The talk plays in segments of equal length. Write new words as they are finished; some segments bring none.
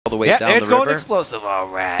the way down the river. It's going explosive. All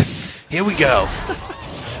right, here we go.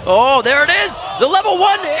 Oh, there it is! The level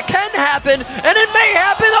 1, it can happen, and it may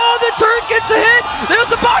happen! Oh, the turret gets a hit! There's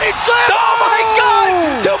the body slam! Oh my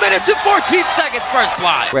god! 2 minutes and 14 seconds first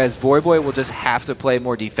blood! Whereas Voyboy will just have to play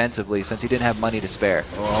more defensively since he didn't have money to spare.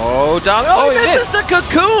 Oh, down. Oh, he misses the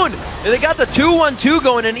cocoon! And they got the 2-1-2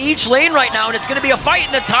 going in each lane right now, and it's going to be a fight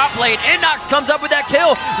in the top lane. Inox comes up with that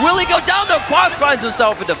kill. Will he go down, though? Quas finds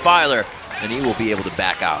himself a Defiler, and he will be able to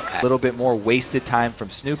back out. A little bit more wasted time from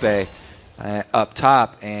Snoopy. Up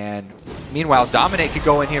top, and meanwhile Dominate could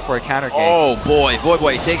go in here for a counter game. Oh boy,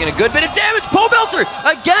 Voyboy taking a good bit of damage. Pobelter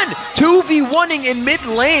again 2v1ing in mid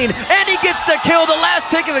lane, and he gets the kill. The last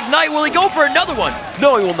tick of Ignite. Will he go for another one?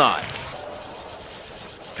 No, he will not.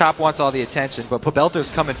 Cop wants all the attention, but Pobelter's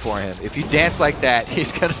coming for him. If you dance like that,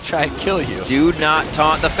 he's gonna try and kill you. Do not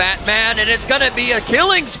taunt the fat man, and it's gonna be a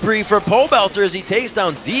killing spree for Pobelter as he takes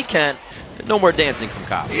down Z-Kent. No more dancing from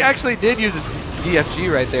Cop. He actually did use his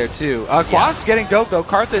DFG right there too. Quas is getting dope though.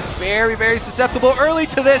 Karthus very, very susceptible early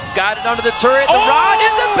to this. Got it under the turret. The rod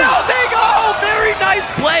isn't building. Oh, very nice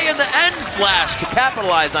play in the end flash to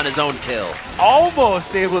capitalize on his own kill.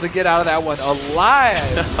 Almost able to get out of that one alive.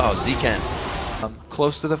 Oh, Z-Kent.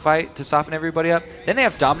 Close to the fight to soften everybody up. Then they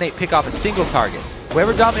have Dominate pick off a single target.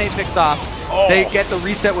 Whoever Dominate picks off, they get the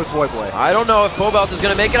reset with Voyboy. I don't know if Pobelter is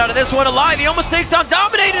going to make it out of this one alive. He almost takes down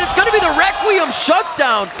Dominate, and it's going to be the Requiem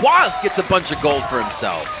shutdown. Quas gets a bunch of gold for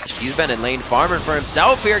himself. He's been in lane farming for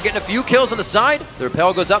himself here, getting a few kills on the side. The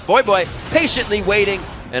rappel goes up. Voyboy patiently waiting,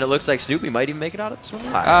 and it looks like Snoopy might even make it out of this one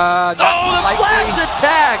alive. The flash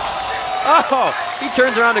attack! Oh, he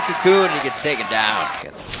turns around to Cocoon, and he gets taken down.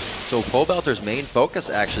 So Pobelter's main focus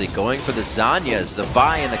actually going for the Zanyas, the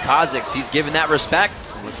Vi, and the Kazakhs. He's given that respect.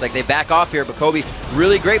 Looks like they back off here, but Kobe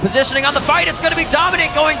really great positioning on the fight. It's going to be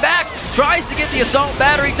Dominate going back. Tries to get the Assault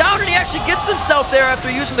Battery down, and he actually gets himself there after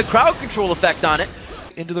using the crowd control effect on it.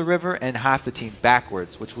 Into the river and half the team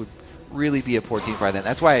backwards, which would really be a poor team fight then.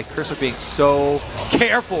 That's why Curse are being so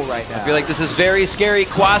careful right now. I feel like this is very scary.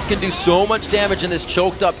 Quas can do so much damage in this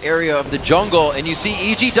choked up area of the jungle, and you see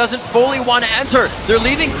EG doesn't fully want to enter. They're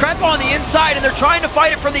leaving Crepa on the inside, and they're trying to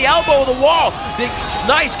fight it from the elbow of the wall.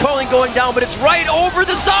 Nice calling going down, but it's right over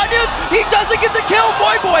the Zanyas. He doesn't get the kill.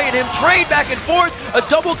 Voyboy and him trade back and forth. A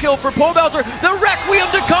double kill for Pobelter. The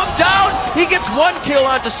Requiem to come down. He gets one kill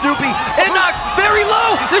onto Snoopy. Inox very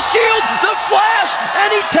low. The shield, the flash,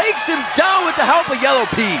 and he takes him down with the help of Yellow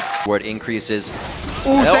Pete. Where it increases.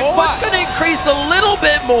 It's going to increase a little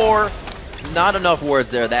bit more. Not enough words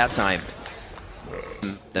there that time.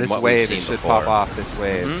 This wave should pop off this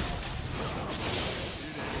wave.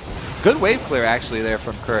 Good wave clear actually there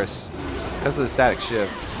from Curse because of the static shiv.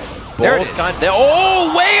 There it is.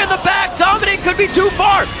 Oh, way in the back. Dominate could be too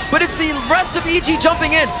far, but it's the rest of EG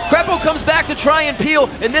jumping in. Crepo comes back to try and peel,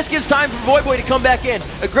 and this gives time for Voyboy to come back in.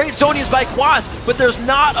 A great Zonius by Quas, but there's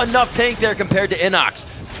not enough tank there compared to Inox.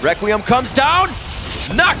 Requiem comes down.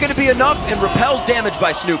 Not going to be enough, and repelled damage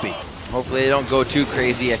by Snoopy. Hopefully they don't go too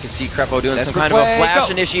crazy. I can see Crepo doing some kind of a flash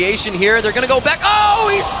initiation here. They're going to go back. Oh,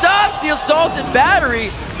 he stops the assaulted battery.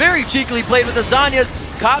 Very cheekily played with the Zanyas.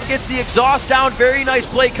 Cop gets the exhaust down. Very nice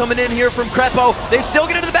play coming in here from Crepo. They still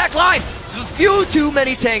get into the back line. Too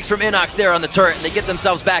many tanks from Inox there on the turret, and they get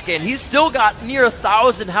themselves back in. He's still got near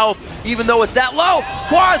 1,000 health, even though it's that low.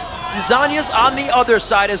 Quas, the Zanyas on the other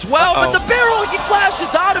side as well, but the barrel, he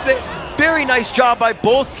flashes out of it. Very nice job by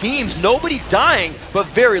both teams. Nobody dying, but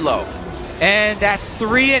very low. And that's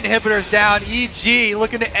 3 inhibitors down. EG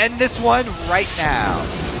looking to end this one right now.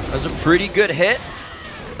 That was a pretty good hit.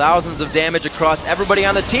 Thousands of damage across everybody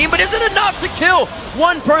on the team, but is it enough to kill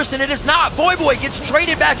one person? It is not. Voyboy gets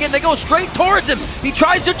traded back in. They go straight towards him. He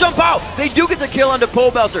tries to jump out. They do get the kill onto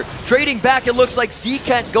Pobelter. Trading back, it looks like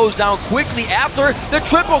Z-Kent goes down quickly after the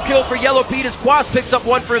triple kill for Yellow Pete as Quas picks up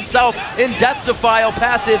one for himself in Death Defile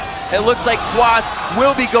passive. It looks like Quas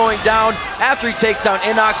will be going down after he takes down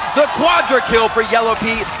Inox. The quadra kill for Yellow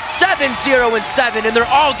Pete, 7-0-7, and they're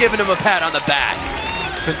all giving him a pat on the back.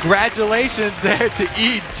 Congratulations there to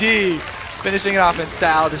EG, finishing it off in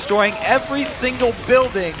style, destroying every single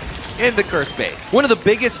building in the Curse base. One of the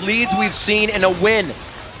biggest leads we've seen in a win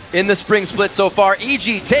in the spring split so far.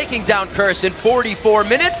 EG taking down Curse in 44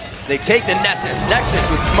 minutes. They take the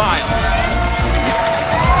Nexus with smiles.